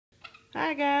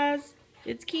Hi guys,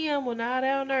 it's Kim with Night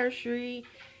Owl Nursery,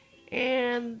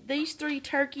 and these three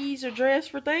turkeys are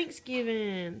dressed for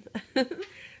Thanksgiving.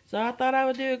 So I thought I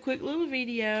would do a quick little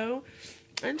video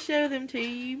and show them to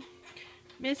you.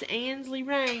 Miss Ansleigh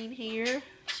Rain here,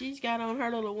 she's got on her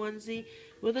little onesie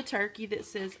with a turkey that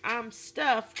says "I'm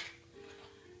stuffed,"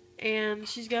 and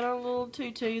she's got on a little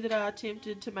tutu that I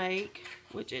attempted to make,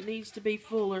 which it needs to be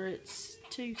fuller. It's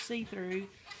too see-through,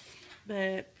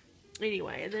 but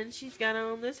anyway, and then she's got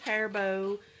on this hair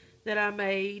bow that I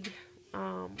made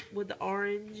with the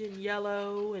orange and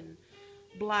yellow and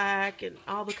black and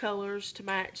all the colors to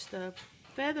match the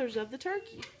feathers of the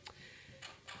turkey.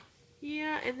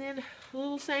 Yeah, and then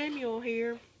little Samuel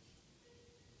here,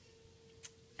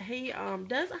 he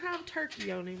doesn't have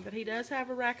turkey on him, but he does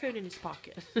have a raccoon in his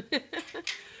pocket.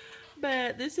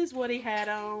 But this is what he had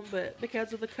on, but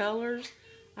because of the colors,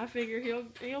 I figure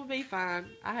he'll be fine.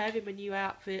 I have him a new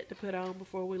outfit to put on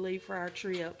before we leave for our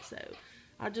trip, so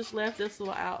I just left this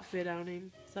little outfit on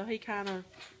him, so he kind of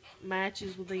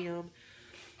matches with them.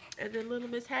 And then little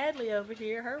Miss Hadley over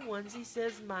here, her onesie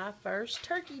says "My first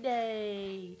turkey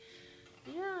day."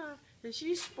 Yeah, and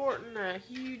she's sporting a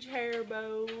huge hair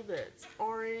bow that's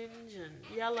orange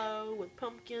and yellow with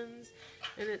pumpkins,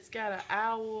 and it's got an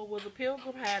owl with a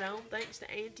pilgrim hat on, thanks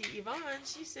to Auntie Yvonne.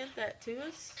 She sent that to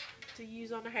us to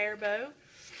use on a hair bow.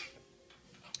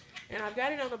 And I've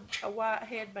got it on a white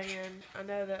headband. I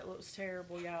know that looks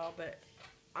terrible, y'all, but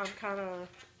I'm kind of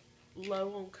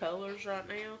low on colors right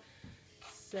now,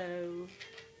 so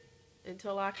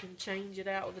until I can change it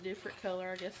out with a different color,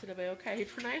 I guess it'll be okay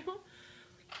for now.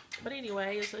 But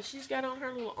anyway, so she's got on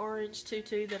her little orange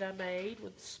tutu that I made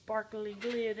with sparkly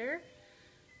glitter.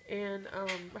 And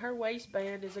her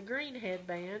waistband is a green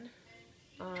headband.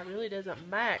 It really doesn't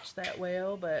match that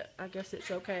well, but I guess it's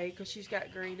okay because she's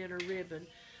got green in her ribbon.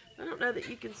 I don't know that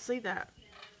you can see that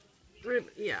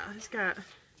ribbon. Yeah, it's got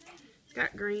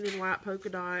green and white polka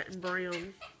dot and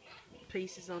brown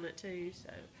pieces on it too.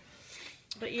 So,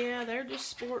 but yeah, they're just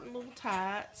sporting little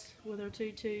tights with their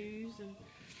tutus,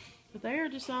 but they're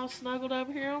just all snuggled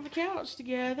over here on the couch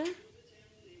together.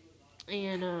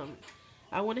 And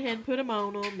I went ahead and put them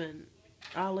on them, and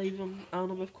I'll leave them on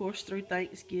them, of course, through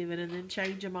Thanksgiving, and then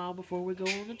change them all before we go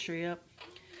on the trip.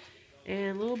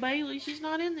 And little Bailey, she's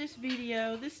not in this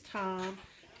video this time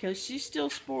because she's still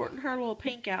sporting her little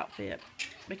pink outfit,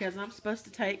 because I'm supposed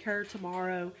to take her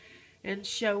tomorrow and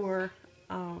show her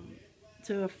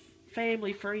to a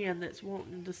family friend that's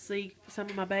wanting to see some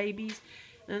of my babies.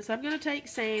 And so I'm going to take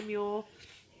Samuel,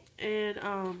 and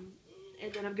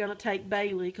then I'm going to take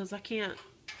Bailey, because I can't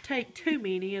take too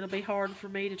many. It'll be hard for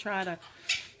me to try to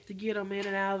get them in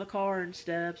and out of the car and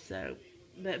stuff. So,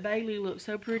 but Bailey looks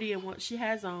so pretty in what she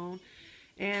has on.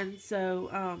 And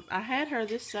so I had her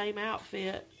this same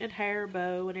outfit and hair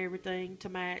bow and everything to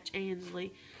match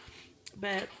Ansleigh.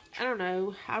 But I don't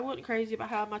know. I wasn't crazy about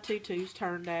how my tutus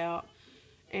turned out.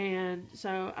 And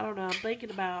so, I don't know. I'm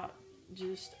thinking about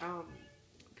just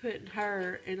putting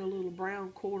her in a little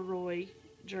brown corduroy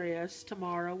dress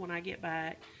tomorrow when I get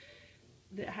back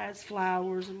that has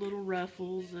flowers and little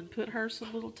ruffles, and put her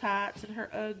some little tights and her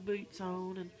Ugg boots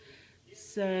on. And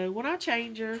so when I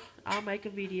change her, I'll make a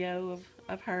video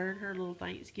of her and her little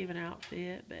Thanksgiving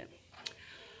outfit. But,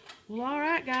 well,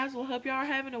 alright guys, well, hope y'all are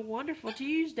having a wonderful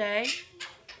Tuesday,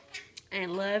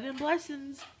 and love and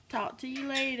blessings. Talk to you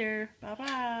later. Bye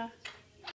bye.